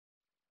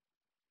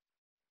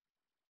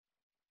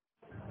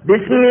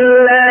بسم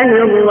الله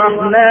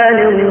الرحمن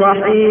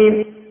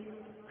الرحیم.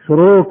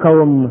 شروع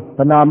کوم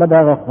په نام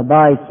د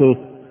خدای چې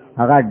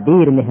هغه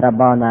ډیر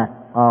مهربانه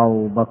او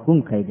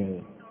بخښونکی دی.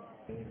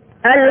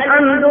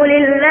 الحمد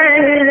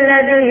لله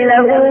الذي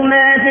له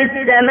ما في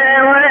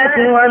السماوات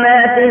وما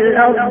في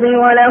الأرض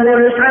وله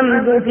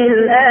الحمد في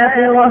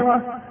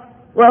الآخرة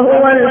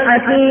وهو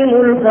الحكيم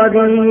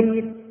الخبير.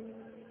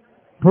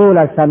 ټول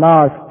ثنا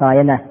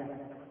ستاینه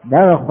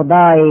د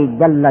خدای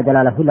جل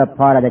جلاله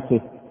لپاره ده چې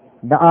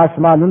د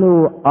آسمانونو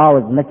او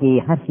ځمکې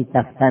هر شي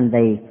څښتن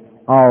دی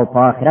او په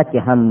آخرت کې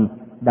هم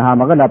د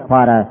هغه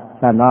لپاره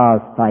ثنا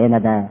ستاینه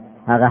ده.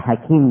 هغه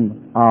حکیم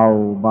او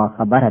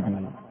باخبره دی.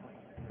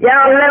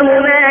 يعلم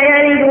ما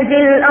يلج في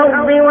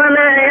الأرض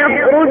وما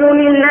يخرج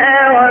منها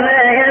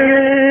وما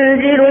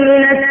ينزل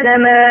من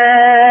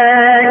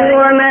السماء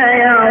وما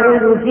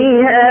يعرج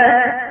فيها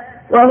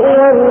وهو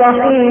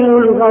الرحيم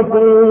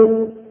الغفور.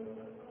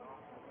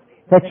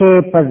 څه چې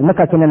په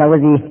ځمکه کې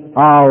ننوځي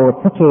او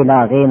څه چې له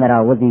هغې نه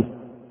راوځي،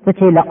 څه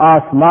چې له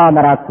اسمانه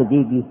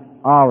راکوزېږي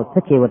او څه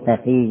چې ورته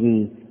خېږي،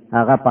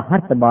 هغه په هر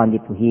څه باندې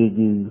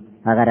پوهېږي.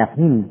 هغه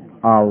رحیم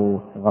او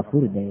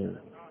غفور دی.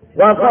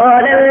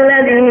 وقال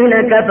الذين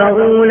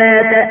كفروا لا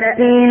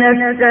تأتينا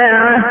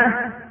الساعة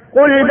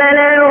قل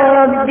بلى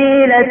وربي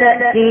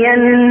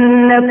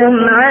لتأتينكم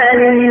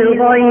عالم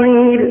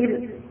الغيب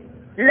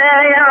لا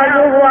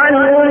يعزب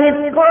عنه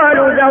مثقال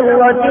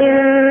ذرة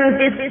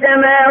في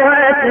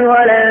السماوات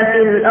ولا في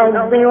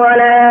الأرض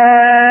ولا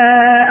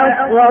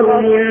أصغر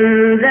من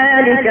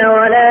ذلك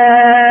ولا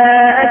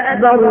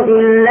أكبر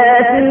إلا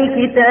في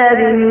كتاب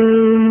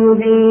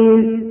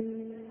مبين.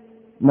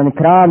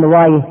 منکران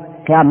وای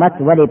قیامت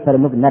ولی پر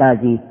موږ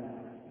ناراضي.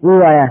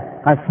 ووایه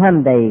قسم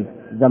دی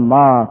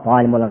زما په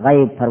عالم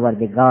الغیب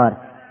پروردګار،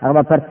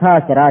 هغه پر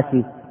تاسو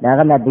راشي د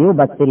هغه نه د یو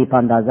بڅري په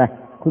اندازه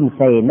کوم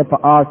شی نه په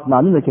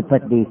آسمانونو کې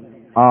پټ دی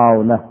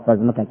او نه په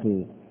ځمکه کې،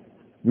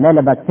 نه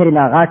له بڅري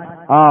نه غټ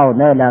او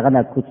نه له هغه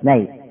نه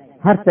کوچنی،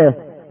 هر څه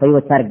په یو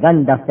څرګند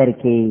دفتر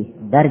کې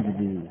درج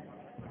دي.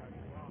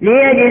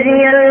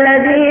 ليجزي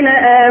الذين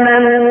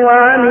آمنوا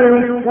وعملوا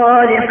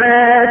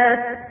الصالحات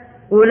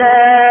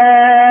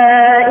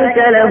أولئك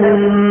لهم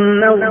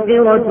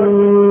مغفرة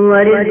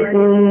ورزق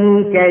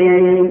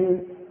كريم.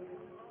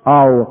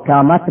 او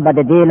قیامت به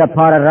د دې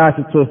لپاره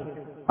راشي چې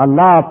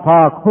الله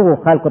پاک هغو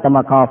خلکو ته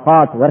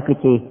مکافات ورکړي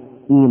چې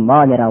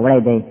ایمان راوړی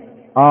دی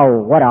او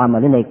غوره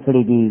عملونه یې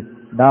کړي دي.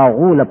 د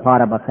هغو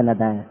لپاره بښنه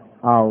ده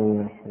او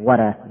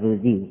غوره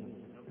روزي.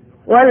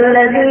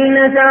 والذين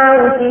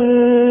سعوا في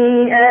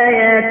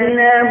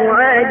آياتنا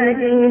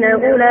معاجزين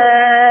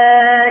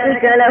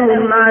أولئك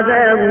لهم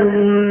عذاب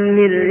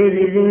من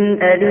رجز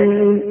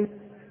أليم.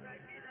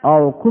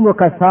 او کومو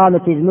کسانو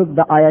چې زموږ د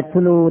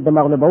آیتونو د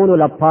مغلوبولو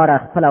لپاره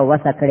خپله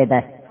وسه کړې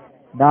ده،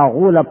 د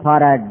هغو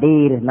لپاره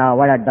ډېر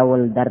ناوړه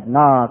ډول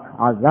دردناک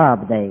عذاب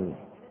دی.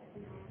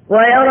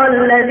 ويرى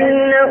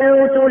الذين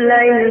أوتوا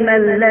العلم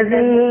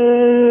الذي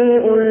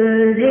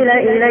أنزل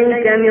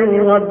إليك من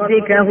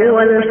ربك هو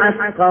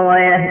الحق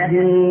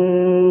ويهدي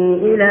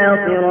إلى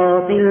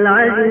صراط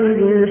العزيز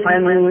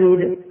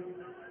الحميد.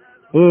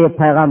 اے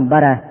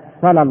پیغمبره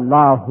صلی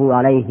الله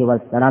علیه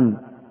وسلم،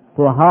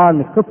 پوهان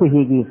ښه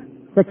پوهېږي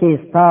څه چې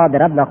ستا د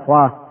رب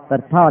لخوا پر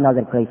تا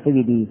نازل کړی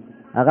شوي دي،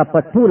 هغه په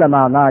ټوله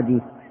معنا دي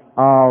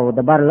او د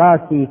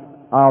برلاسي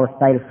او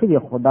ستایل شوي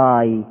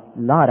خدای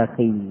لاره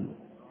ښیي.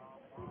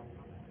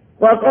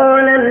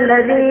 وقال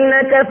الذين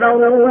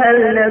كفروا هل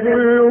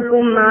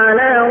ندلكم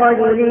على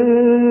رجل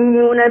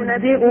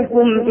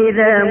ينبئكم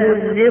إذا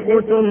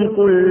مزقتم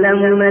كل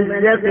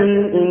ممزق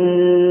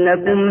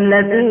إنكم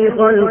لفي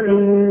خلق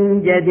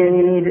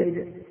جديد.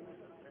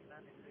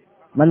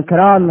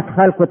 منکران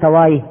خلقو ته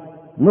وایي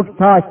موږ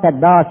تاسو ته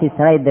داسې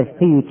سړی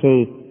درښیو چې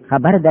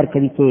خبر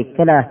درکوي چې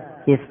کله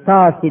چې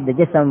ستاسې د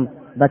جسم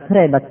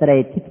بڅری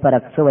ټیټ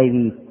پرک شوی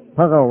وي،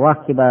 هغه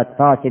وخت کې به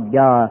تاسې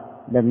بیا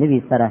د نوي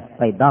سره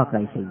پیدا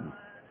کړی شي.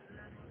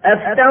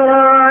 افترى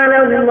على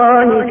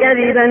الله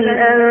كذبا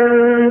أم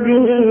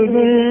به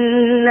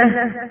جنة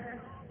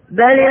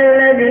بل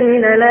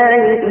الذين لا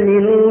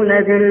يؤمنون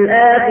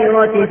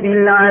بالآخرة في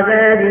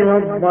العذاب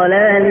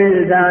والضلال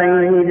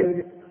البعيد.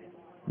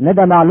 نه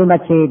ده معلومه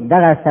چې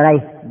دغه سړی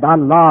د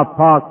الله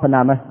پاک په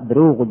نامه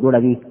دروغ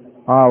جوړوي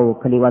او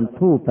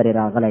کلیوانتوب پرې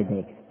راغلی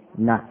دی.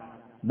 نه،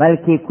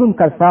 بلکې کوم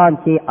کسان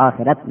چې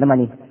آخرت نه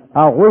مني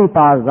هغوی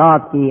په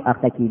عذاب کې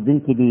اخته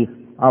کېدونکي دي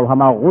او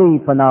هماغوی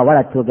په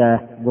ناوړه توګه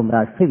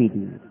ګمراه شوي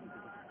دي.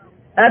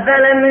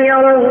 أفلم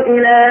يروا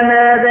إلى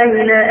ما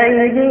بين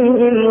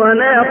أيديهم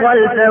وما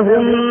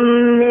خلفهم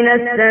من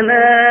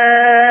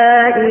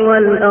السماء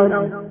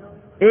والأرض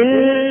إن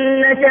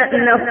نشأ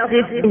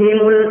نخسف بهم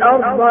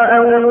الأرض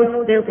أو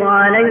نسقط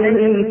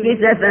عليهم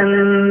كسفا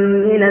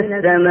من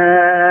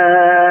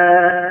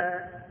السماء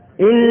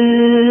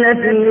إن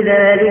في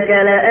ذلك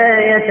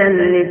لآية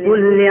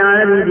لكل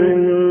عبد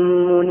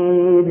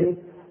منيب.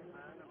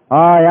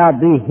 آیا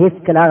دوی هیڅ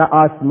کله هغه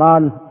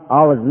آسمان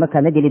او ځمکه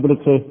نه دي لیدلي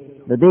چې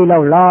د دوی له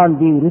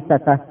وړاندې وروسته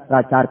ته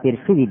را چارپېر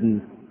شوي دي؟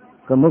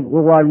 که موږ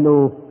وغواړو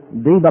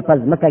دوی به په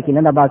ځمکه کې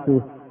ننباسو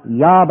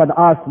یا به د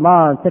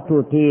آسمان څه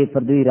ټوټې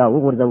پر دوی را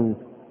وغورځوو.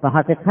 په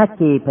حقیقت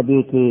کې په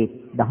دې کې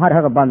د هر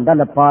هغه بنده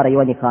لپاره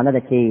یوه نښانه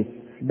ده چې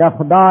د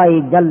خدای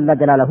جل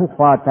جلاله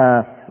خواته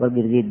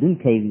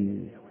ورګرځېدونکی وي.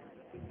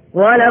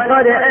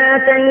 ولقد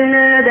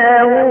آتينا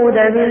داود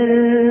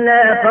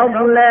منا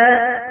فضلا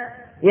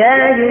يا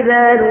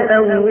جبال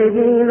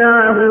أوبي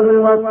معه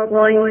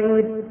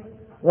والطير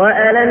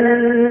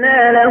وألنا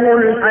له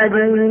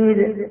الحديد.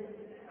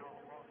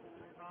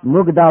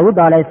 موږ داود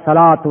علیه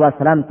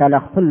السلام ته له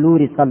خپل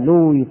لوري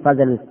څلوي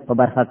فضل په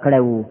برخه کړی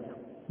وو.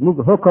 موږ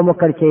حکم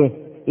وکړ چې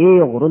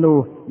ای غرونو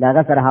له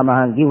هغه سره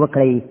هماهنګي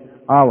وکړئ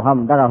او هم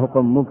دغه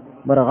حکم موږ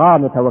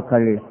مرغانو ته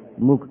وکړ.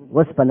 موږ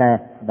اوسپنه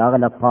د هغه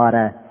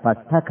لپاره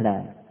پسته کړه.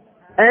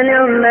 أن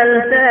اعمل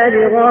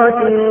سابغات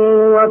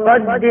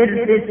وقدر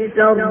في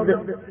السرد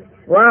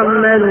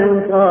واعملوا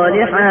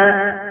صالحا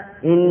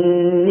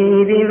إني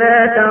بما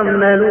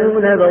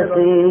تعملون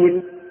بصير.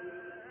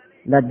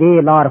 د دې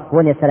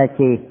لارښوونې سره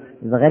چې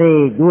زغرې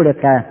جوړه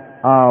کړه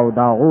او د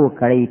هغو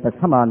کړئ په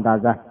سمه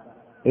اندازه.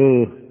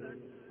 ای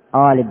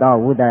آل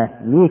داوده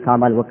نیک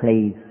عمل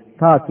وکړئ،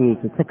 تاسې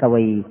چې څه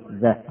کوئ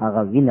زه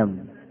هغه وینم.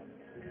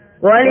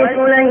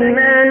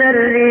 ولسليمان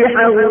الريح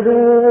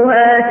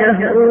غدوها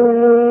شهر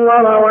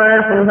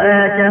ورواحها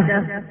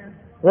شهر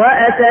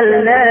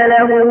وأسلنا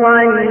له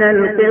عين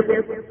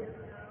القطر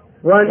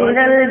ومن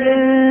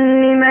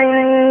الجن من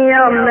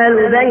يعمل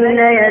بين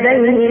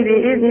يديه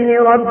بإذن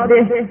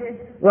ربه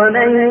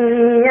ومن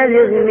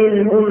يزغ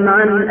منهم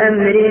عن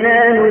أمرنا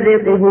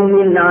نذقه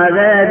من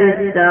عذاب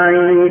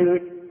السعير.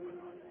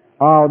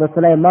 او د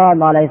سلیمان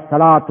علیه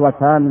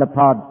السلام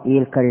لپاره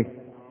ایل کړ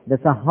د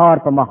سهار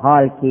په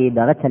مهال کې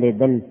دغه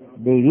چلېدل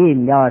د یوې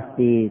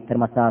میاشتې تر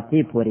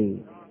مسافې پورې.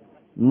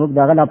 موږ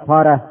دغه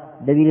لپاره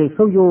د ویلې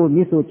شویو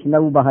نیسو چینه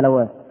وبهله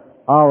وه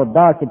او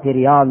داسې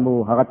پیریان مو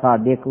هغه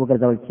تابع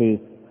وګرځول چې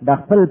د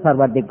خپل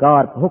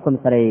پروردګار په حکم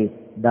سره یې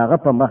د هغه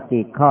په مخ کې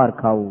کار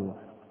کاوه.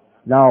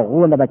 له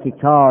هغو نه به چې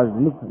چا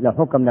زموږ له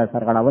حکم نه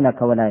سرغړونه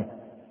کوله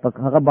په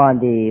هغه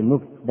باندې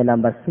موږ د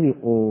لمبر شوي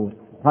اور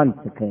خوند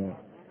څکه.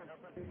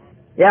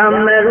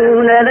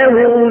 يعملون له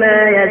ما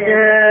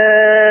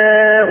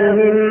يشاء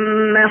من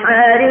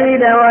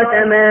محاريب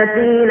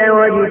وتماثيل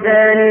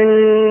وجفان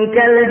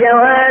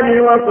كالجواب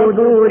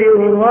وقدور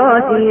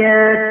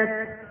الراسيات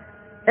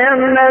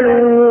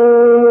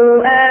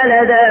اعملوا آل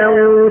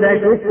داود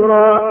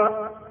شكرا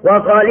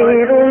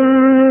وقليل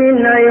من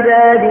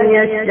عبادي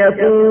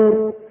الشكور.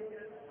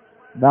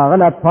 داغه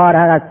لپاره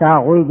هغه څه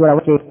هغوی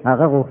جوړول چې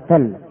هغه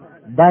غوښتل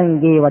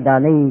دنګې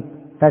ودانۍ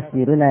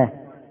تصویرونه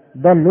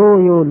د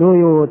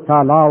لویو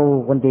تالاو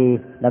غوندې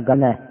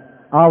لګنه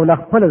او له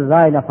خپل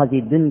ځای نه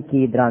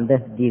خوځېدونکي درانده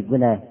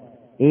دیګونه.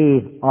 ای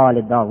آل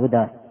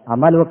داوده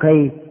عمل وکړئ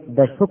د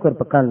شکر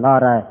په کړن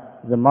لاره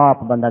زما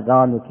په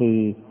بندګانو کې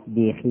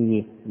بیخي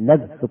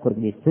لږ شکر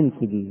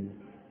ایستونکي دي.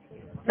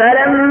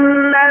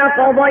 فلما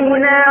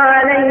قضينا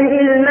عليه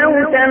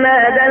الموت ما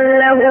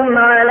دلهم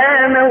على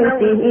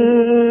موته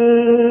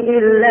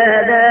إلا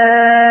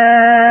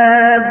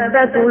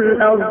دابة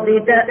الأرض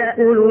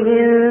تأكل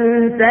من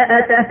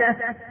سأته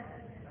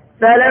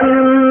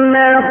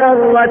فلما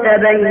خر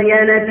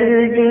تبينت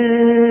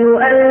الجن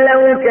أن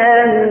لو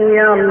كانوا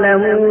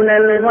يعلمون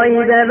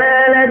الغيب ما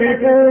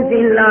لبثوا في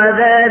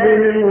العذاب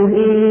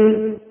المهين.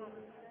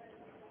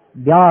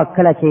 بیا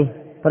کله چې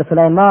پر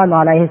سلیمان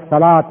علیه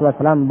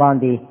السلام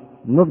باندې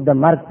موږ د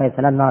مرګ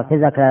فیصله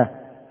نافذه کړه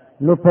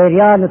نو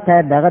پیریانو ته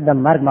دغه د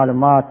مرګ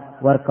معلومات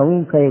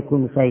ورکوونکی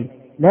کوم شی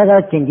دغه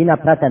چنجینه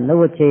پرته نه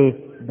و چې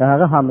د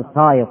هغه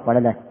همسا یې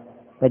خوړله.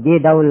 په دې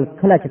ډول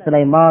کله چې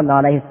سلیمان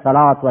علیه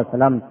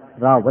السلام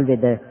را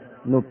ولوېده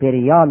نو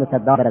پیریانو ته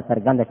دا خبره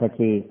څرګنده شوه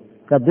چې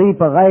که دوی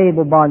په غیب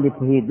باندې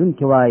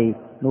پوهېدونکي وای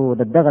نو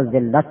د دغه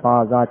ذلت په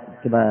عذاب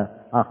کې به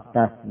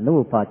اخته نه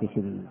و پاتې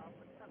شوي.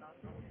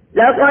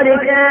 لقد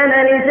كان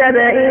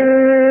لسبإ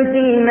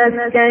في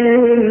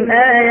مسكنهم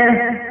آية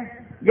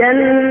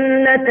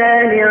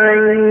جنتان عن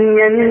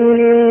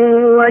يمين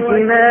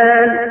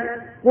وشمال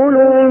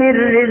كلوا من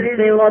رزق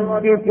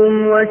ربكم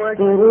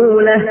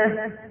واشكروا له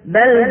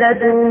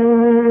بلدة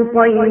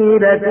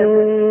طيبة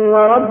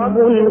ورب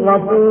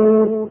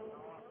غفور.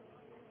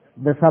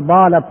 د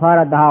سبا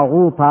لپاره د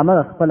هغو په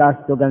همغه خپل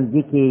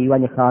استوګنځي کې یوه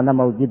نښانه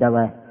موجوده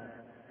وه.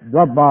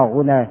 دوه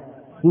باغونه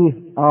ښي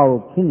او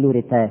کیڼ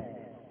لوري ته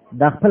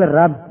د خپل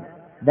رب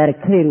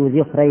درکړې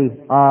روزي خورئ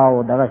او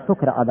دغه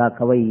شکر ادا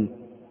کوئ.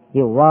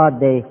 هېواد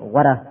دی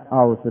غوره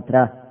او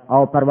ستره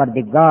او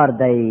پروردګار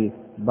دی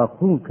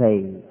بخښونکی.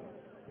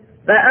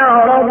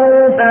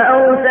 فأعرضوا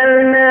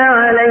فأرسلنا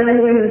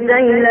عليهم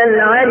سيل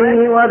العرم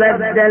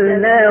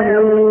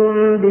وبدلناهم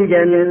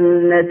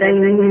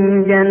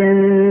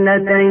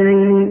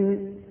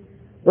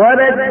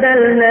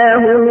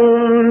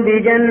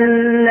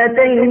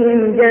بجنتين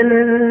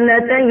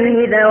جنتين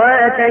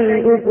ذواتي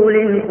أكل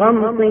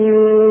خمط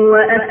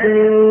وأكل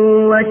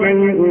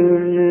وشيء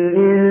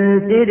من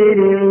سدر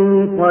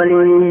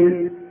قليل.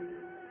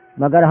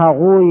 مگر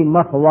هغوی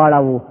مخ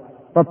واړو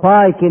په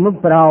پای کې موږ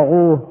پر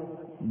هغو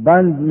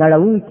بند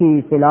نړونکي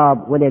سیلاب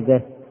ولېږه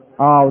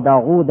او د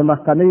هغو د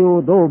مخکنیو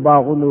 2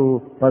 باغونو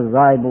په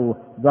ځای مو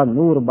 2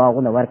 نور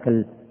باغونه ورکړل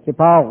چې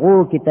په هغو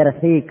کې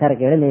ترخې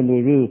کرګړنې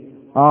میوې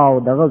او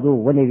د غزو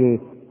ونې وې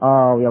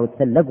او یو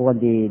څه لږ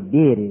غوندې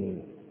ډېرې.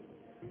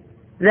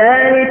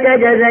 ذلك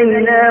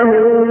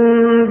جزيناهم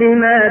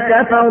بما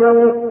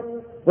كفروا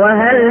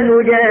وهل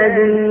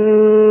نجازي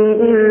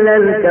إلا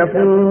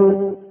الكفور.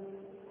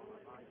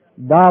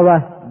 داوه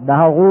د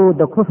هغو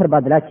د کفر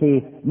بدله چې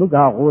موږ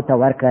هغو ته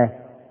ورکړه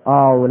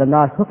او له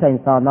ناشکره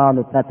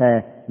انسانانو پرته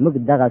موږ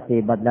دغسې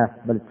بدله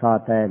بل چا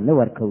ته نه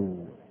ورکوو.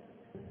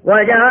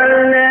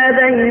 وجعلنا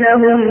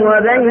بينهم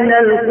وبين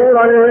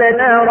القرى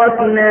التي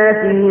باركنا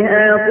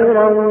فيها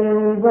قرى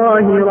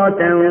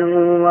ظاهرة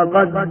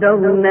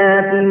وقدرنا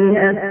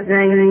فيها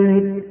السير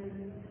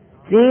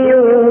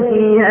سيروا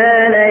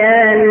فيها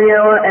ليالي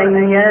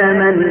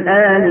وأياما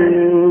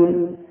آمنين.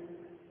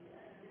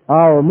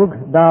 او موږ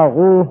دا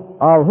غو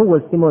او هو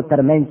سیمو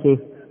ترمنځ چې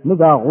موږ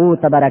هغو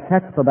ته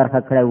برکت په برخه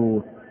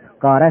کړو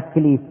ښکاره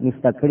کلي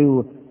نشته کړي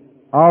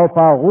او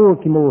په هغو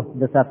کې مو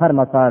د سفر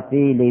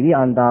مسافې له یوې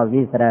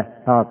اندازې سره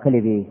ټاکلې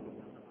وي.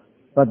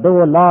 په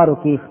دغو لارو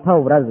کې شپه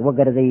ورځ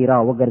وګرځئ را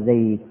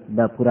وګرځئ د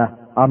پوره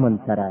امن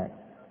سره.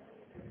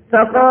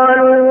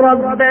 فقالوا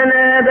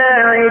ربنا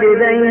باعد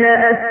بين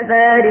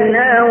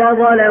أسفارنا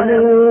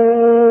وظلموا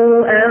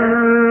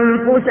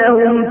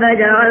أنفسهم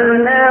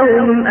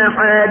فجعلناهم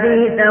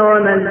أحاديث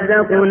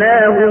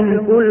ومزقناهم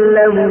كل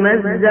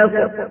ممزق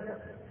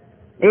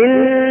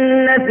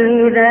إن في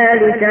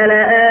ذلك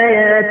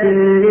لآيات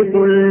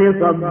لكل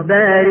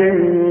صبار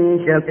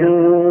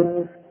شكور.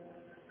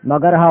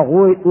 مگر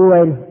هغوی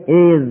وویل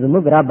ای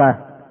زموږ ربه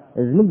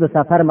زموږ د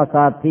سفر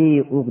مسافې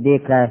اوږدې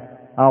کړه.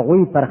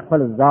 هغوی پر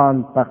خپل ځان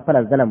په خپله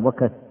ظلم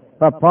وکړ.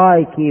 په پای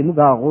کې موږ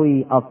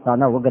هغوی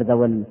افسانه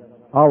وګرځول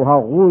او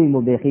هغوی مو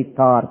بیخي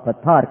تار په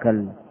تار کړل.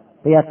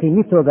 په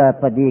یقیني توګه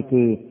په دې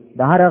کې د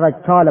هر هغه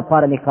چا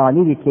لپاره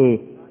نښانې دي چې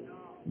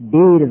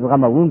ډېر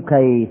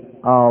زغمونکی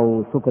او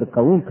شکر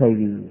کوونکی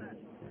وي.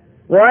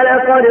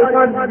 ولقد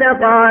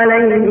صدق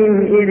عليهم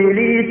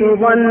إبليس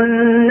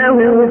ظنه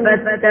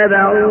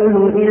فاتبعوه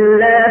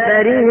إلا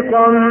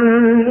فريقا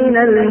من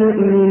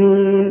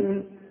المؤمنين.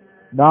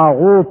 دا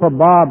غو په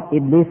باب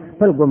ابلیس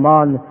خپل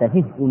ګمان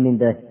صحیح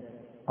ومنده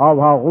او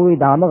هغوی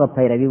د همغه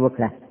پیروي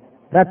وکړه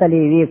پرته له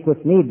یوې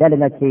کوچنۍ ډلې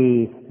نه چې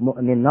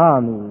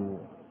مؤمنانو.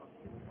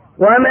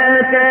 وما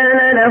كان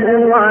له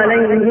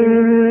عليهم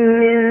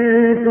من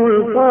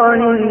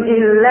سلطان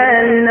إلا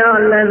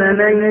لنعلم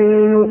من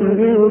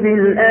يؤمن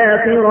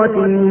بالآخرة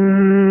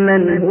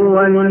ممن هو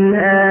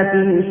منها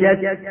في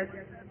شك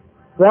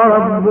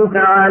وربك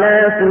على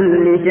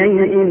كل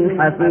شيء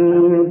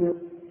حفيظ.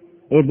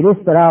 ابلیس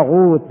پر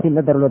هغو چې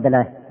نه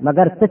درلودله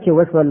مګر څه چې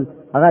وشول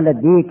هغه له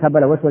دې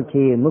کبله وشول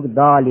چې موږ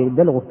دا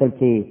لیدل غوښتل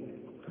چې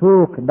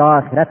څوک د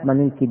آخرت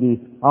منونکي دي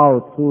او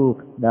څوک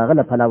د هغه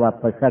له پلوه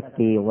په شک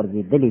کې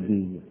غورځېدلي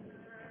دي.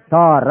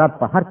 ستا رب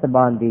په هر څه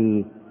باندې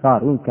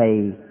څارونکی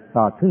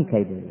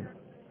ساتونکی دی.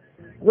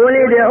 قل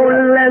ادعوا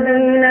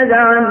الذين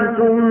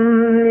زعمتم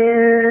من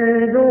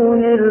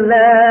دون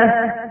الله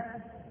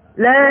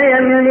لا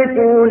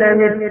يملكون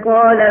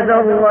مثقال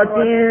ذرة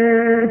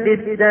في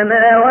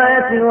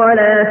السماوات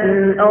ولا في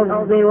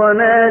الأرض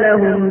وما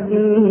لهم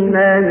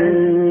فيهما من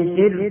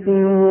شرك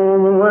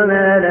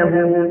وما له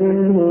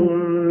منهم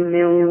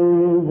من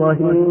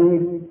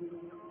ظهير.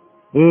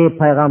 ای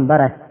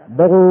پیغمبره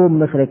دغو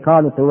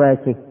مشرکانو ته وایه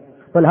چې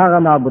خپل هغه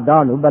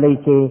معبودان وبلئ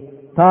چې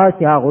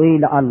تاسې هغوی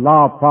له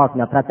الله پاک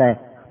نه پرته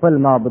خپل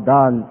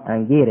معبودان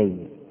انګیرئ.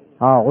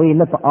 هغوی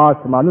نه په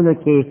آسمانونو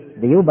کې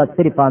د یو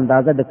بڅري په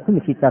اندازه د کوم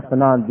شي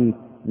څښتنان دي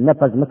نه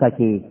په ځمکه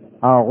کې.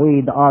 هغوی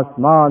د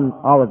آسمان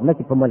او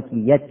ځمکې په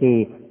ملکیت کې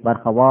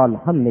برخوال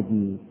هم نه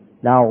دي.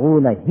 له هغو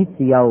نه هېڅ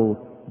یو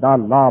د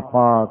الله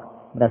پاک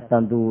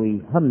مرستندوی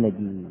هم نه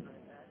دي.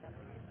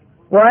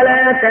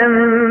 ولا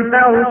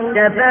تنفع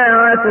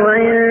الشفاعة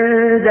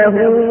عنده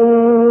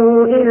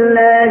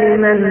إلا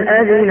لمن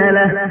أذن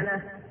له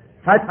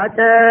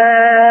حتى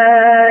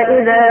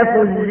إذا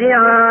فزع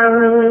عن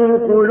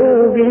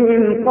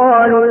قلوبهم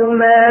قالوا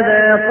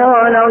ماذا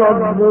قال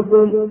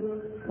ربكم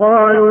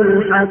قالوا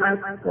الحق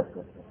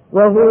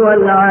وهو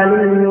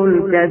العلي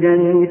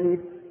الكبير.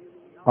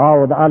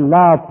 او د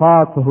الله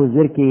پاک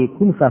حضور کې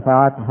کوم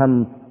شفاعت هم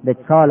د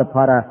چا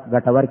لپاره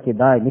ګټور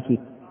کېدای نشي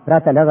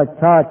پرته له هغه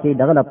چا چې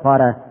دغه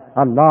لپاره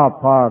الله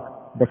پاک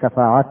د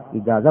شفاعت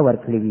اجازه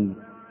ورکړې وي.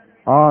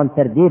 ان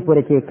تر دې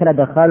پورې چې کله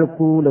د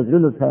خلکو له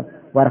زړونو څخه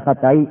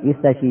ورختایي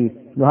ایسته شي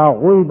نو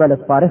هغوی به له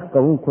سپارښت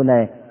کوونکو نه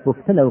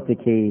پوښتنه وکړي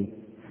چې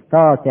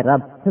ستاسې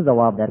رب څه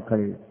ځواب درکړ.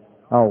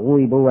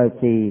 هغوی به ووایي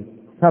چې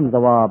سم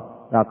ځواب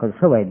راکړل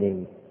شوی دی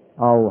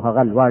او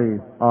هغه لوړ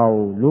او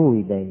لوی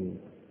دی.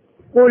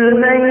 قل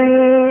من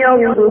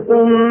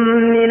يرزقكم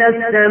من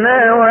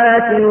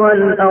السماوات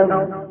والأرض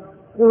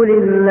قل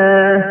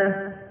الله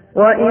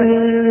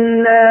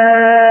وإنا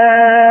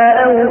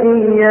أو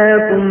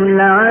إياكم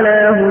لعلى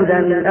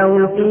هدى أو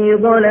في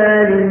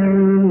ضلال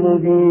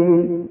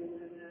مبين.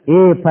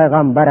 ای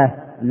پیغمبره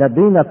له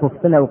دوی نه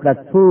پوښتنه وکړه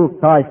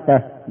څوک تاسو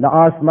ته له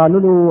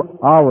آسمانونو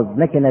او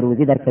ځمکې نه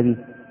روزي درکوي.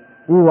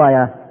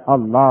 ووایه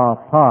الله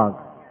پاک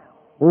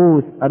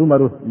اوس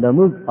ارومرو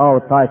لموږ او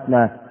تاسو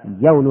نه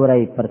یو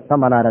لوری پر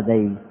سمه لاره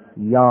دی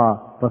یا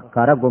په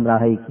ښکاره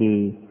ګمراهۍ کې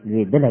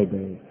لوېدلی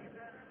دی.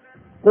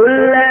 قل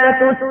لا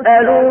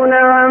تسألون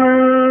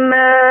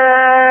عما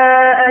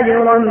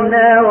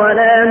أجرمنا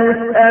ولا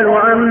نسأل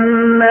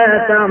عما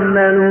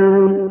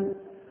تعملون.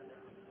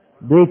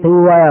 دوی ته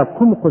ووایه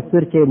کوم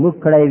قصور چې موږ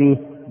کړی وي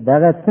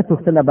دغه څه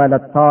پوښتنه به له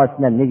تاسو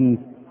نه نه وي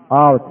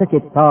او څه چې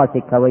تاسې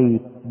کوئ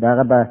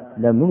دغه به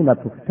له موږ نه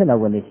پوښتنه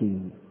ونه شي.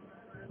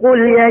 قل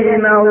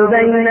يجمع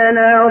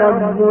بيننا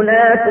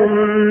ربنا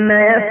ثم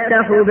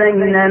يفتح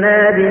بيننا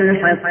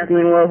بالحق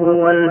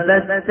وهو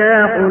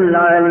الفتاح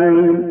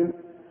العليم.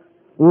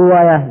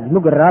 ووایه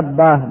زموږ رب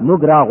به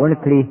موږ راغونډ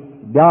کړي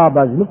بیا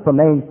به زموږ په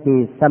منځ کې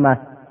سمه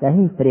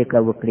صحیح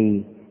پرېکړه وکړي.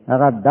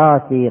 هغه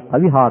داسې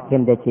قوي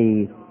حاکم دی چې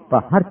په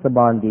هر څه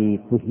باندې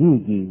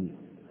پوهېږي.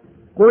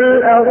 قل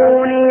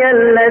أروني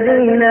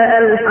الذين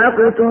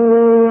ألحقتم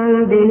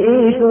به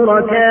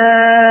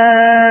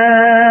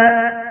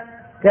شركاء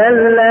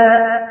كلا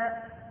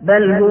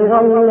بل هو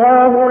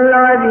الله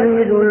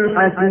العزيز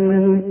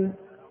الحكيم.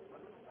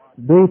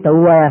 دوی ته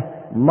ووایه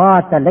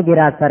ما ته لږې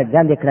را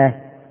څرګندې کړه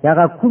چې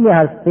هغه کومې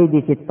هستۍ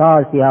دي چې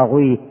تاسې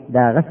هغوی د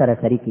هغه سره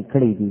شریکې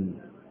کړي دي.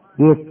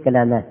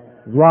 هېڅکله نه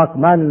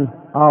ځواکمن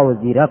او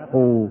ځیرک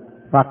خو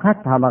فقط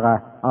همغه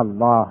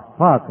الله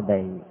پاک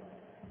دی.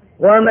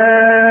 وما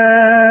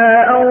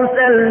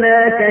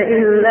أرسلناك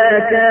إلا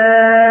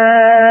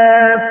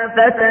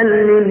كافة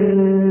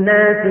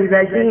للناس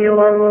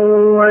بشيرا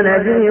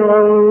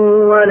ونذيرا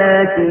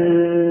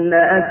ولكن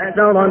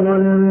أكثر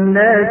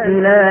الناس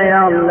لا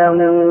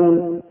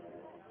يعلمون.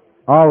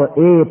 او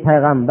ای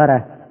پیغمبره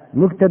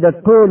موږ ته د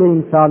ټولو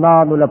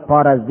انسانانو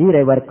لپاره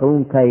زیری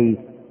ورکوونکی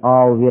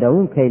او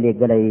ویرونکی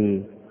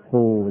لېږلی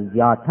خو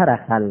زیاتره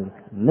خلک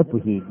نه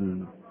پوهېږي.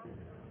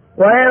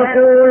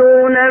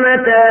 ويقولون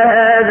متى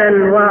هذا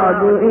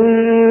الوعد إن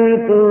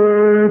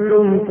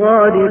كنتم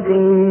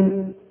صادقين.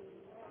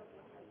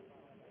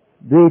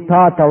 دوی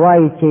تا ته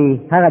وایي چې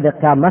هغه د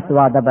قیامت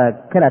وعده به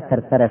کله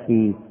ترسره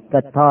شي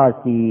که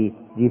تاسې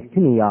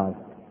رښتیني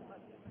یاست.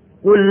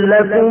 قل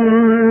لكم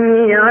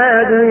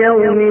ميعاد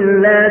يوم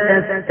لا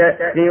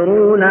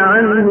تستأخرون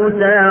عنه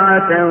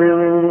ساعة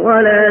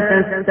ولا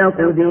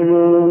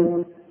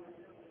تستقدمون.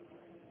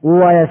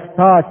 ووایه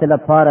ستاسې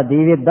لپاره د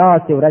یوې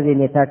داسې ورځې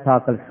نیټه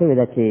ټاکل شوې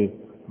ده چې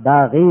د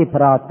هغې په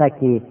راتګ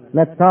کې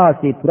نه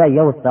تاسې پوره 1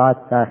 ساعت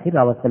تاخیر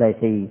راوستلی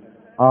شئ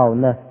او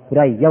نه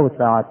پوره 1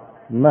 ساعت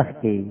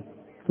مخکې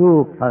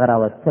څوک هغه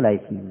راوستلی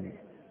شي.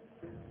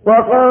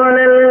 وقال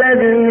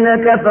الذين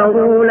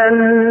كفروا لن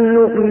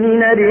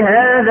نؤمن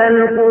بهذا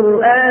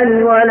القرآن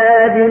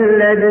ولا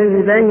بالذي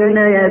بين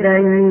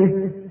يديه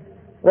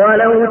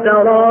ولو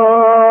ترى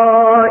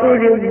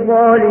إذ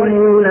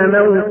الظالمون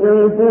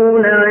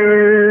موقوفون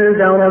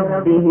عند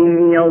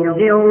ربهم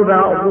يرجع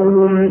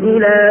بعضهم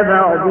إلى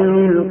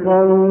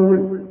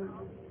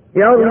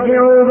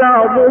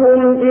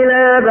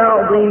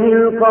بعض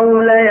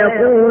القول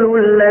يقول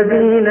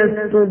الذين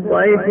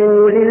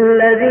استضعفوا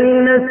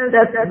للذين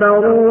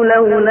استكبروا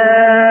لولا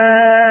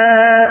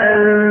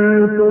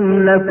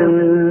أنتم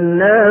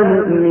لكنا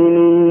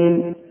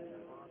مؤمنين.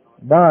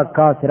 دا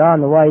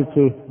کافران وایي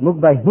چې موږ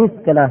به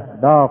هیڅکله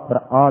دا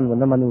قرآن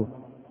ونه منو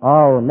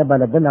او نه به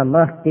له ده نه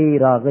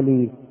مخکې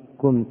راغلي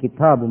کوم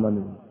کتاب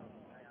ومنو.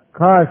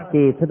 کاش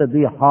چې ته د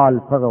دوی حال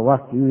په هغه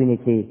وخت ووینې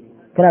چې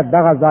کله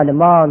دغه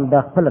ظالمان د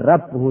خپل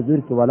رب په حضور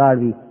کې ولاړ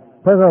وي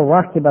په هغه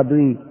وخت کې به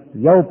دوی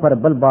یو پر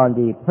بل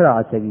باندې پړه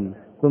اچوي.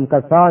 کوم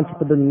کسان چې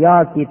په دنیا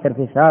کې تر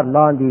فشار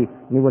لاندې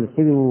نیول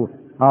شوي وو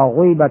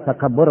هغوی به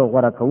تکبر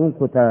غوره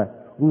کوونکو ته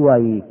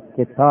ووایي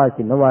چې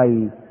تاسې نه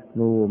وایي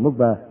نو موږ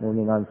به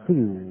مؤمنان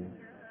شوي وو.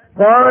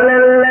 قال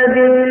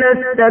الذين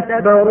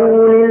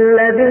استكبروا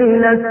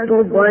للذين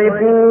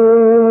استضعفوا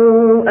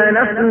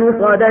أنحن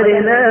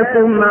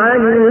صدرناكم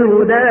عن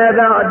الهدى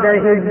بعد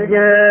إذ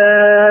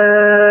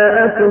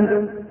جاءكم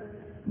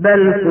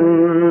بل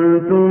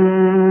كنتم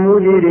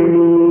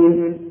مجرمين.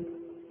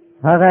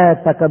 هغه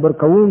تکبر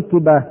کوونکي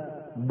به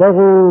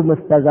دغو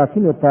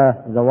مستضعفینو ته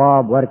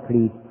ځواب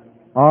ورکړي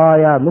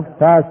آیا موږ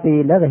تاسې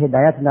له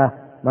هدایت نه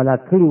منع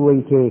کړي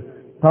وایي چې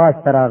تاسو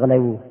ته راغلی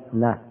وو؟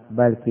 نه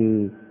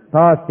بلکې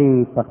تاسې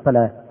په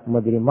خپله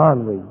مجرمان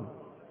وایي.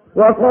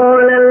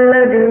 وقال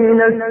الذين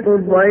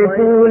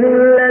استضعفوا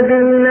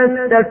للذين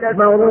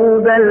استكبروا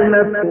بل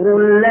مكر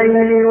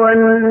الليل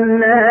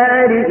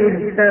والنهار إذ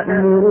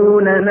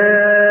تأمروننا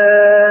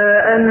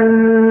أن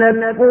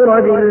نكفر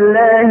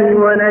بالله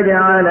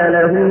ونجعل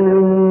له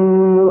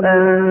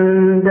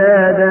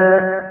أندادا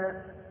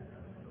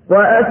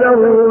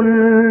وأسروا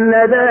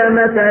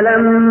الندامة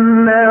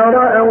لما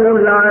رأوا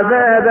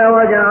العذاب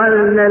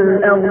وجعلنا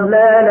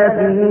الأغلال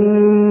في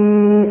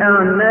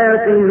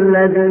أعناق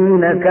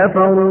الذين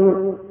كفروا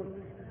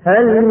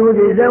هل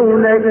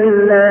يجزون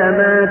إلا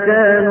ما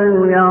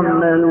كانوا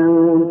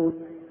يعملون.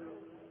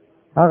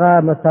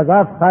 هغه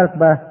مستضعف خلق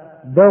به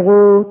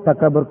دغو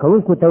تکبر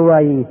کوونکو ته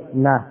وایي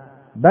نه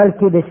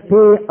بلکې د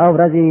شپې او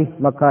ورځې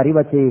مکاري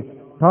به چې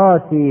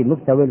تاسې موږ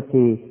ته ویل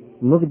چې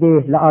موږ دې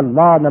له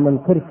الله نه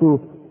منکر شو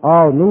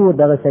او نور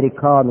دغه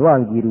شریکان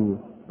وانګیرو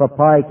په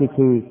پای کې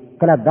چې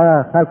کله دا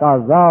خلق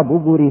عذاب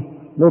وګوري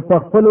نو په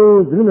خپلو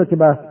زړونو کې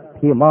به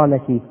پیمانه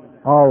شي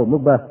او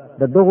موږ به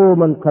د دغو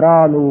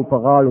منکرانو په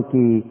غاړو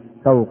کې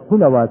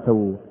توقونه واچو.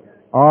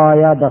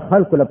 آیا د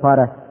خلکو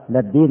لپاره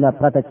له دې نه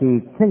پرته چې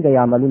څنګه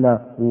یې عملونه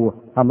و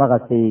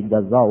همغسې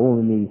جزا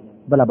ومومي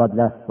بله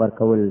بدله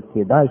ورکول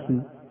کېدای شي؟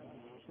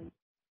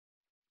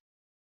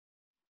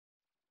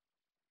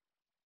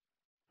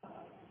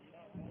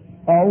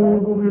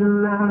 أعوذ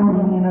بالله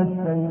من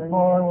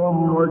الشيطان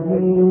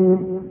الرجيم.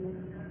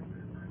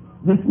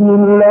 بسم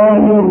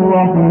الله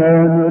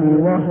الرحمن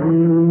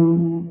الرحيم.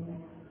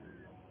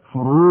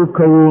 شروع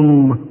کوم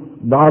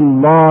د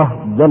الله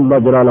جل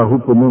جلاله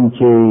په نوم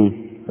چې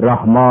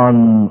رحمان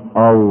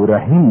او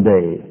رحیم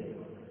دی.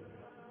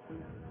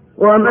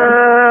 وما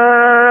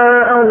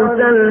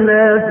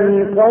أرسلنا في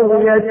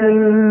قرية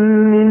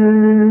من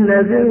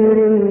نذير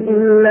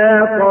إلا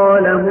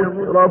قال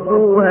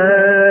مترفوها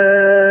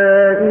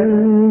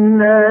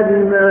إنا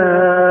بما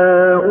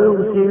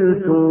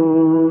أرسلتم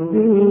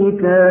به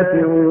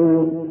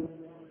كافرون.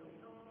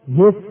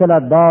 هیڅ کله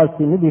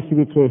داسې نه دي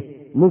شوي چې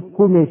موږ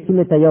کومې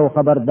سیمې ته یو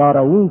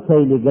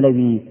خبردارونکی لېږلی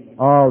وي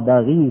او د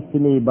هغې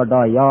سیمې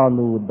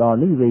بډایانو دا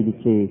نه وي ویلي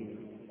چې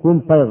کوم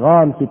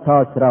پیغام چې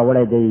تاسو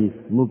راوړی دی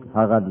موږ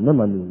هغه نه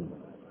منو.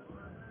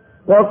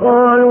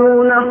 وقالوا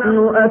نحن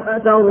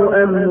أكثر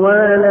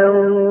أموالا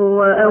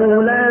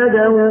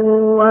وأولادا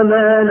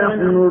وما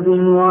نحن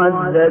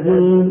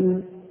بمعذبين.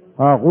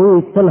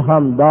 هغوی تل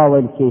هم دا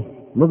ویل چې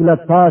موږ له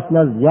تاسو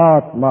نه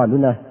زیات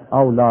مالونه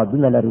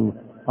اولادونه لرو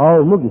او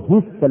موږ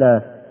هیڅکله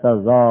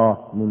سزا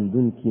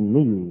موندونکي نه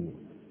یو.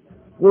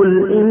 قل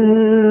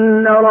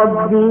إن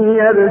ربي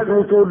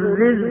يبسط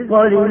الرزق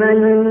لمن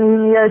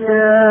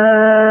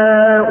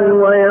يشاء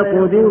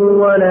ويقدر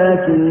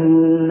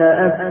ولكن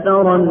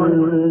أكثر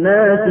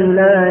الناس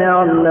لا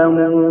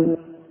يعلمون.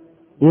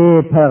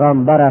 اے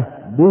پیغمبره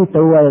دوی ته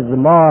ووایه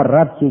زما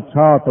رب چې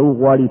چاته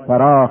وغواړي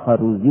پراخه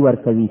روزي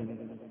ورکوي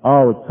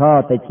او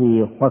چاته چې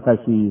خوښه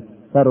شي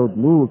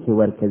سرودنوکې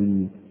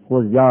ورکوي خو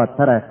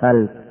زیاتره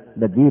خلک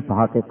د دې په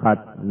حقیقت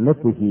نه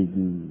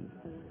پوهېږي.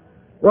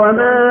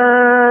 وما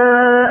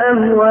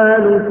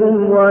أموالكم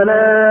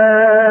ولا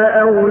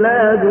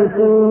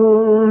أولادكم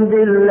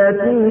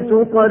بالتي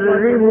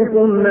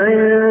تقربكم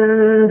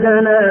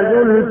عندنا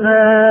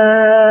زلفى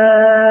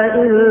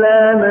إلا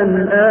من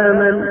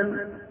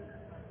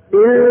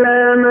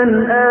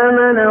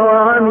آمن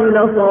وعمل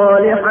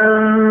صالحا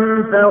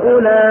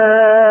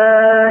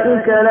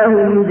فأولئك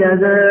لهم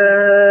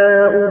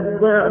جزاء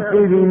الضعف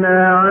بما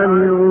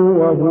عملوا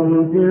وهم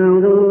في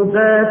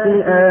الغرفات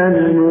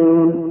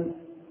آمنون.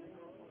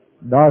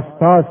 دا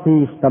ستاسې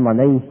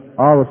شتمنۍ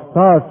او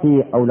ستاسې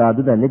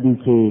اولادونه نه دي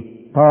چې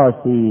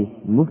تاسې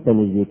موږ ته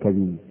نږدې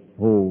کوي،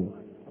 هو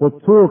خو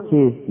څوک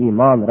چې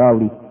ایمان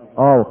راوړي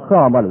او ښه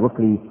عمل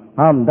وکړي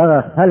همدغه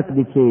خلک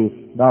دي چې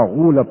د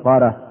هغو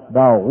لپاره د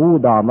هغو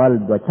د عمل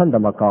دوه چنده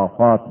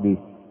مکافات دي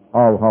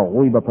او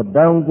هغوی به په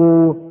دنګو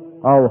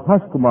او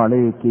هسکو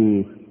ماڼیو کې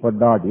په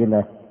ډاډ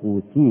نه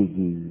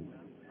اوسېږي.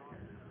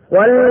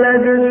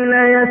 والذين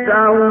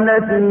يسعون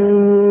في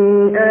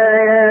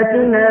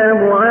آياتنا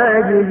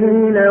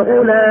معاجزين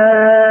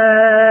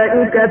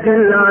أولئك في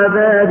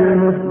العذاب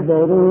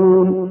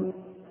محضرون.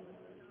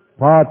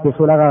 پاتې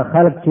شول هغه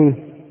خلک چې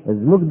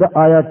زموږ د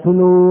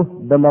آیاتونو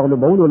د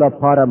مغلوبولو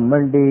لپاره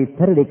منډې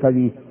ترړې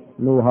کوي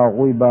نو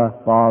هغوی به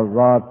په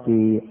عذاب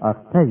کې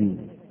اخته وي.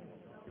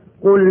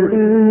 قل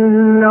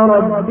إن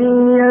ربي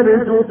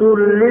يبسط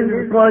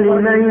الرزق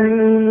لمن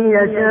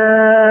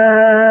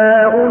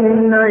يشاء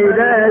من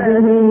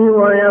عباده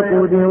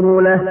ويقدر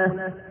له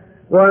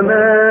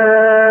وما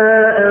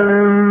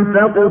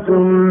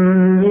أنفقتم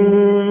من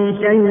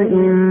شيء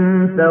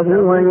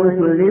فهو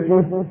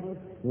يخلفه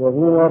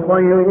وهو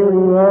خير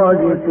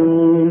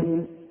الرازقين.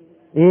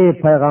 اے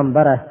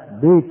پیغمبره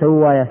دوی ته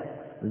ووایه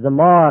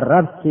زما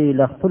رب چې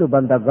له خپلو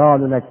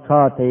بندګانو نه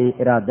چاته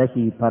اراده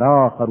شي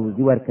پراخه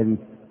روزي ورکوي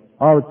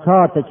او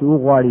چاته چې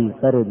وغواړي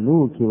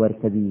سرودنوکې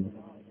ورکوي.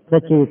 څه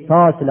چې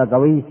تاسو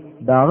لګوئ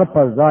د هغه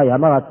پر ځای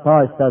همغه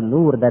تاسو ته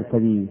نور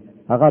درکوي.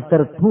 هغه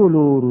تر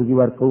ټولو روزي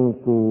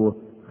ورکوونکو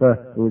ښه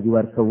روزي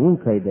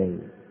ورکوونکی دی.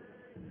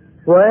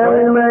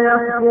 ويوم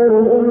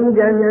يحشرهم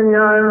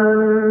جميعا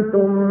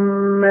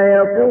ثم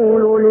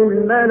يقول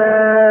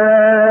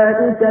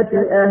للملائكة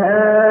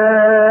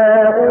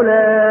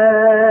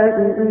أهؤلاء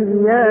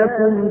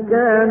إياكم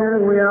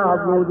كانوا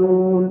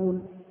يعبدون.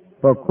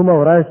 په کومه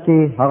ورځ چې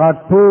هغه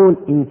ټول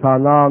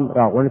انسانان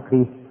راغونډ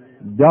کړي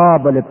بیا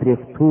به له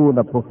پرښتو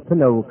نه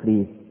پوښتنه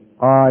وکړي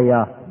آیا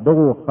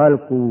دغو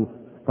خلکو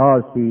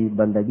ستاسې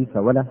بندګي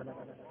کوله؟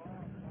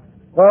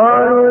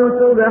 قالوا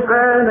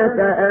سبحانك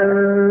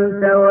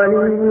أنت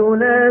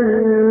ولينا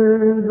من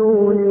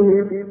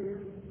دونهم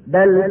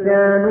بل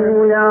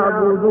كانوا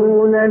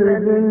يعبدون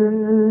الجن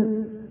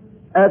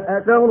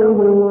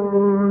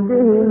أكثرهم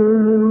بهم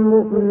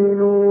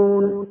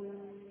مؤمنون.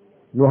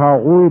 نو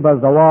هغوی به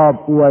ځواب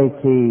ووایي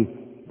چې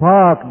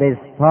پاک دی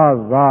ستا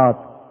ذات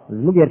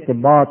زموږ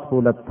ارتباط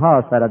خو له تا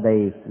سره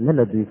دی نه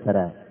له دوی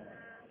سره.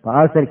 په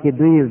اصل کې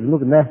دوی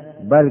زموږ نه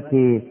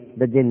بلکې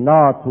د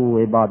جناتو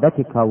عبادت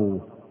کوو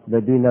د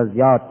دوی نه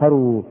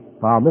زیاترو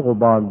په هغو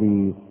باندې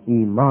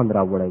ایمان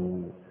راوړی.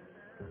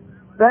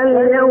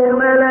 فاليوم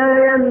لا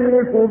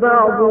يملك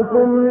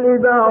بعضكم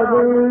لبعض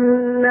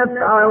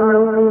نفعا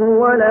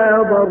ولا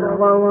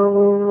ضرا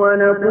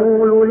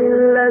ونقول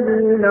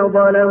للذين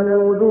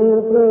ظلموا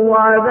ذوقوا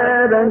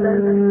عذاب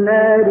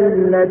النار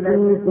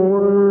التي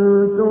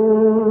كنتم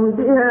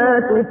بها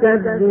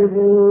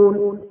تكذبون.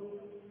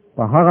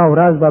 په هغه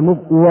ورځ به موږ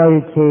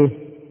ووایو چې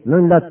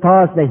نن له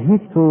تاسو نه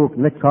هیڅوک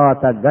نه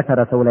چاته ګټه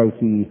رسولی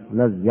شي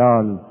نه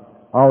زیان،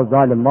 او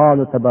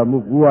ظالمانو ته به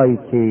موږ ووایو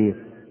چې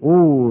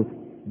اوس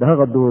د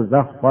هغه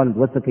دوزخ خوند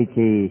وڅکئ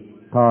چې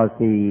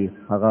تاسې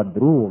هغه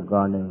دروغ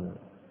ګاڼه.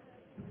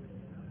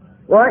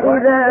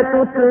 وَإِذَا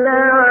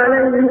تُتْلَى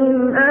عَلَيْهِمْ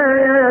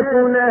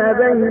آيَاتُنَا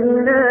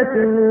بَيِّنَاتٍ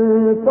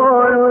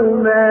قَالُوا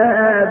مَا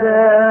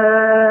هَذَا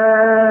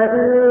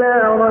إِلَّا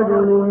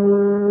رَجُلٌ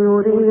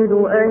يُرِيدُ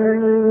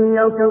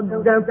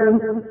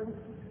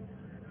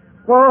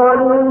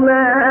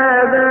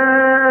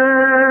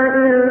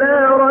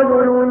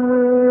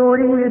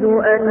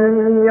أَن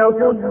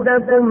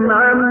يَصُدَّكُمْ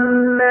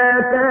عَمَّا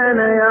كَانَ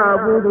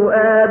يَعْبُدُ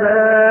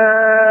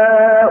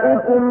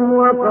آبَاؤُكُمْ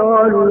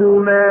وَقَالُوا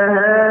مَا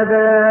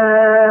هَذَا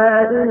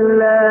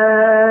إِلَّا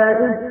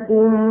إِفْكٌ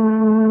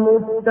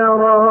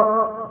مُفْتَرًى.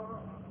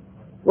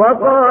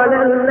 وَقَالَ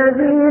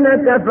الَّذِينَ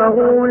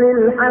كَفَرُوا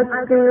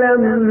لِلْحَقِّ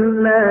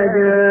لَمَّا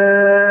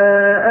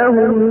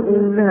جَاءَهُمْ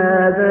إِنْ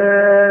هَذَا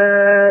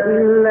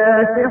إِلَّا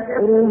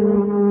سِحْرٌ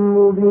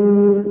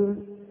مُبِينٌ.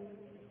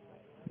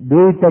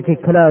 دوی ته چې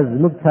کله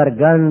زموږ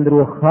څرګند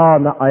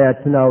روښانه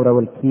آیاتونه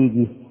اورول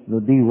کېږي نو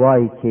دوی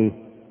وایي چې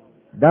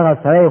دغه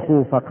سړی خو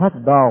فقط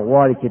دا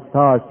غواړي چې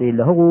تاسې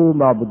له هغو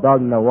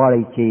معبودانو نه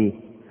غواړئ چې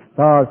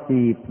ستاسې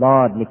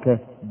پلار نیکه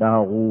د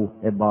هغو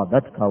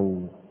عبادت کوو،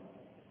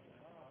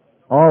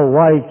 او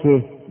وایي چې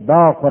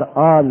دا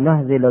قرآن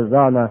محض له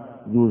ځانه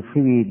جوړ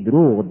شوي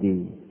دروغ دي.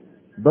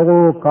 دغو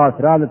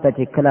کافرانو ته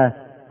چې کله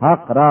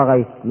حق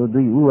راغی نو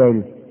دوی وویل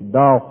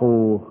دا خو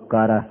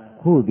ښکاره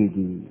کودي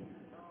دي.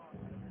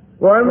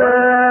 وَمَا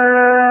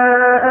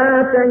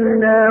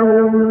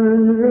آتَيْنَاهُم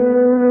مِّن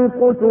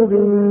كُتُبٍ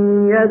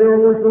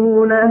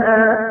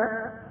يَدْرُسُونَهَا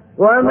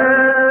وَمَا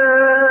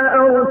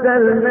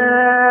أَرْسَلْنَا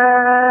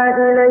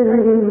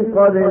إِلَيْهِمْ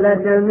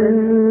قَبْلَكَ مِن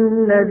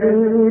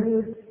نَّذِيرٍ.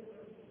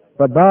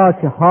 په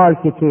داسې حال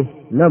کې چې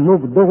نه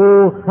موږ دغو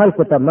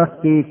خلکو ته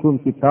مخکې کوم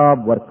کتاب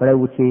ورکړی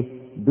و چې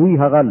دوی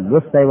هغه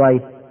لوستی وای،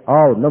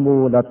 او نه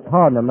مو له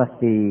تا نه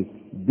مخکې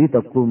دوی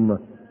ته کوم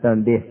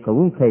تنبیه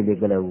کوونکی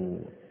لېږلی و.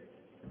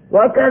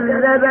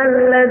 وَكَذَّبَ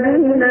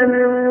الَّذِينَ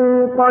مِن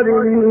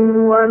قَبْلِهِمْ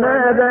وَمَا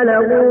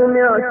بَلَغُوا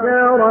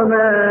مِعْشَارَ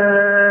مَا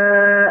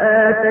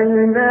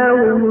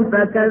آتَيْنَاهُمْ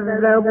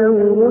فَكَذَّبُوا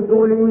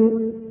رُسُلِي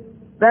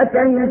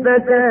فَكَيْفَ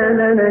كَانَ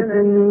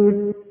نَكِيرِ.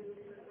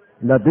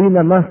 له دوی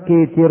نه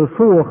مخکې تېر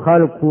شوو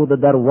خلکو د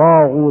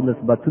درواغو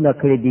نسبتونه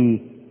کړي دي،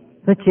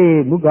 څه چې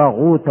موږ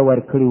هغو ته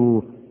ورکړي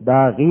وو د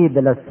هغې د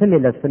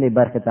لسمې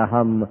برخې ته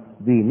هم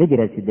دوی نه دي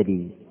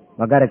رسېدلي،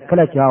 مګر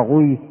کله چې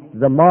هغوی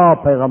زما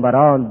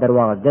پیغمبران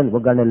درواغجن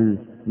وګڼل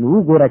نو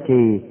وګوره چې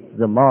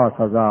زما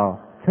سزا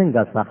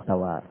څنګه سخته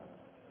وه.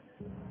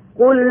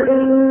 قُلْ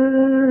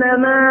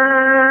إِنَّمَا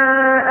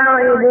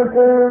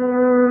أَعِظُكُم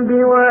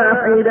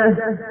بِوَاحِدَةٍ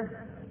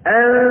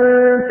أَن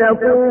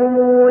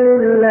تَقُومُوا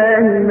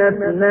لِلَّهِ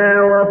مَثْنَىٰ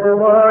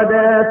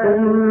وَفُرَادَىٰ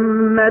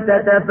ثُمَّ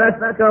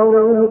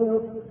تَتَفَكَّرُوا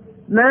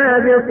مَا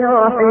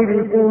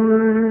بِصَاحِبِكُم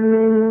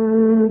مِّن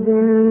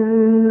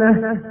جِنَّةٍ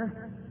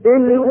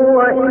إِنْ هُوَ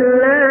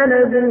إِلَّا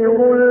نَذِيرٌ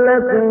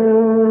لَكُم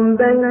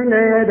بَيْنَ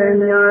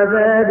يَدَيْ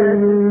عَذَابٍ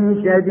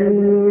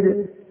شَدِيدٍ.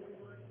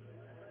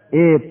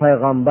 ای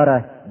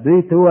پیغمبره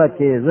دوی ته ووایه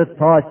چې زه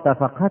تاسو ته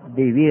فقط د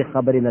یوې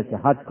خبرې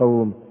نصیحت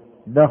کوم،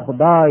 د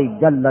خدای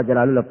جل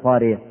جلاله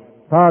لپاره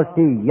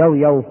تاسې یو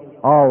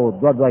او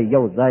دوه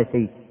یو ځای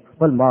شئ،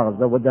 خپل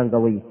ماغزه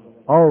وجنګوئ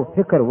او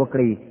فکر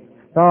وکړئ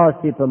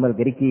ستاسې په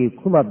ملګري کې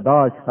کومه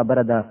داسې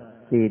خبره ده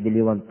چې د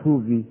لیونتوب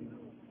وي،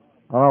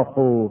 او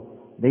خو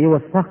د یو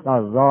سخت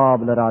عذاب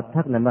له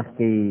راتګ نه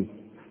مخکې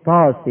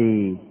ستاسې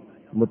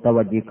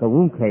متوجه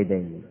کوونکی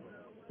دی.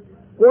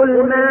 قُلْ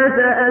مَا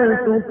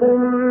سَأَلْتُكُم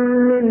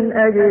مِّنْ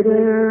أَجْرٍ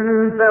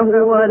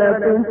فَهُوَ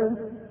لَكُمْ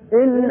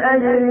إِنْ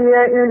أَجْرِيَ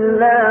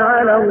إِلَّا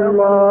عَلَى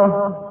اللَّهِ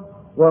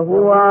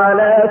وَهُوَ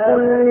عَلَى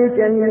كُلِّ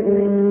شَيْءٍ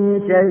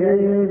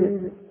شَهِيدٌ.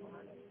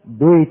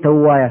 دوی ته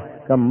ووایه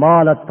که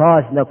ما له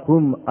تاسو نه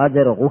کوم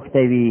اجر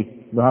غوښتی وي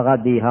نو هغه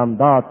دې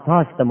همدا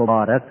تاسو ته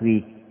مبارک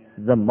وي،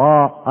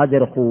 زما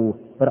اجر خو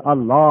پر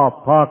الله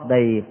پاک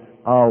دی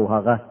او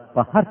هغه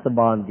په هر څه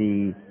باندې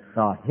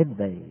شاهد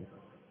دی.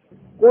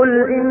 قُلْ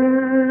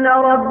إِنَّ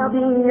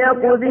رَبِّي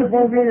يَقْذِفُ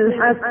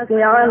بِالْحَقِّ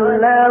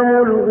عَلَّامُ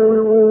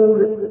الْغُيُوبِ.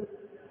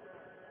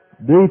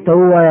 دوی ته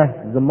ووایه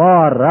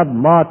زما رب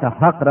ما ته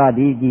حق را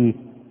لیږي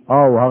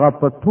او هغه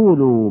په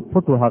ټولو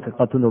پټو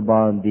حقیقتونو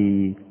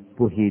باندې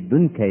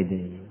پوهېدونکی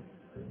دی.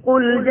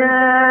 قُلْ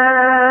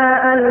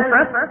جَاءَ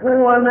الْحَقُّ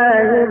وَمَا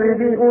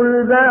يُبْدِئُ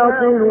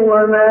الْبَاطِلُ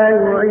وَمَا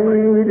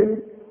يُعِيدُ.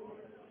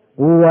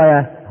 ووایه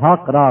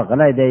حق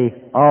راغلی دی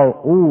او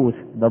اوس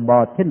د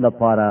باطل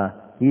لپاره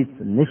هیڅ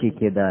نشي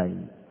کېدای.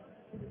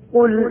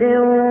 قل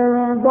إن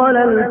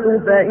ضللت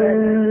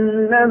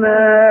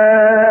فإنما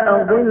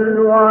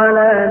أضل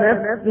على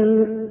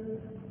نفسي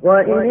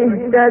وإن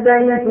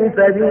اهتديت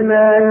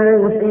فبما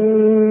يوحي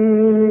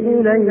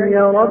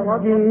إلي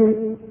ربي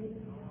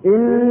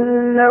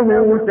إنه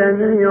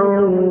سميع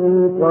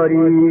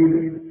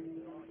قريب.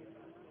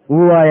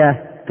 ووایه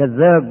که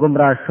زه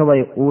ګمراه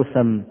شوی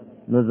اوسم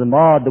نو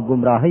زما د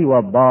ګمراهۍ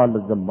وبال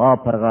زما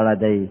پر غاړه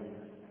دی،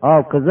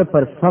 او که زه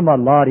پر سمه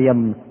لار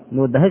یم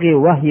نو د هغې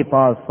وحي په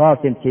اساس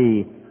یم چې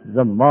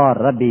زما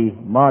ربي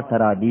ما ته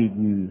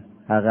رالیږي،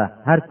 هغه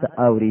هر څه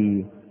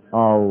اوري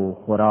او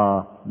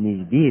خورا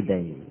نږدې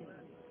دی.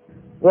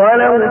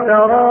 ولو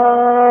ترى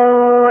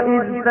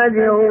إذ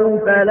فزعوا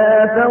فلا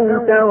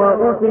فوت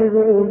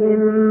وأخذوا من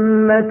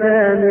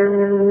مكان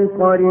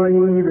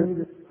قريب.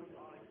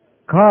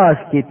 کاش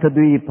کې ته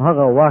دوی په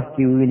هغه وخت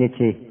کې ووینې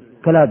چې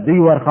کله دوی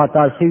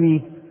ورخطا شوي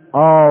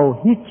او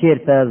هیڅ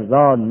چېرته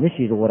ځان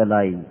نشي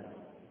ژغورلی،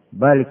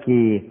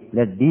 بلکې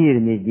له ډېر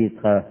نږدې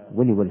څخه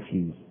ونیول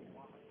شي.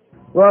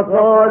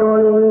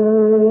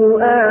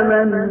 وقالوا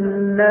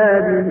آمنا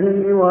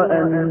به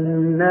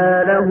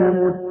وأنا لهم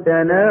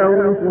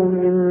التناوش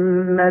من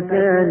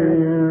مكان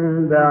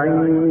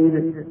بعيد.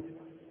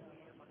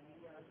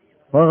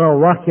 هغه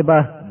وخت کې به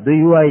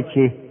دوی وایي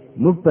چې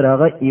موږ پر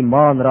هغه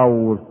ایمان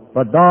راوړ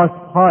په داس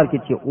حال کې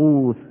چې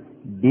اوس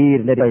ډېر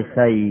لرې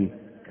شي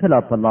کله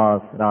په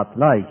لاس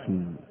راتلای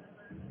شي.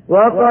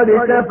 وقد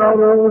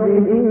كفروا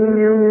به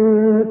من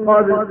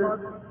قبل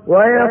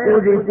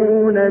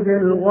ويقذفون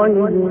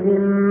بالغيب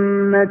من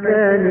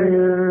مكان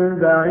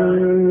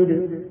بعيد.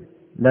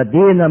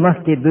 لدین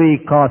مخکې دوی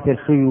کافر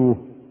شوي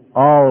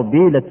او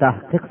بې له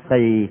تحقیق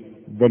څخه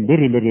د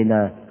لرې لرې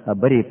نه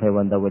خبرې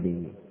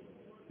پیوندولې.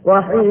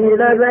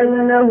 وحيل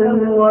بينهم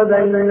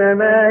وبين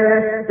ما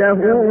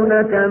يشتهون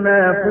كما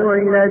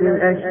فعل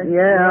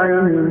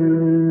بأشياعهم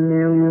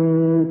من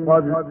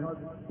قبل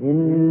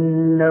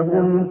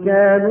إنهم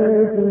كانوا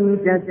في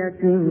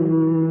شك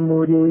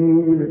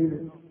مريب.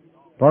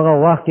 هغه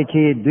وخت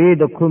چې دوی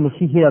د کوم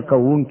شي هیله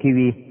کوونکي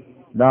وي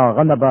د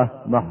هغه نه به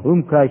محروم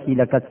کړای شي،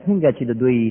 لکه څنګه چې د دوی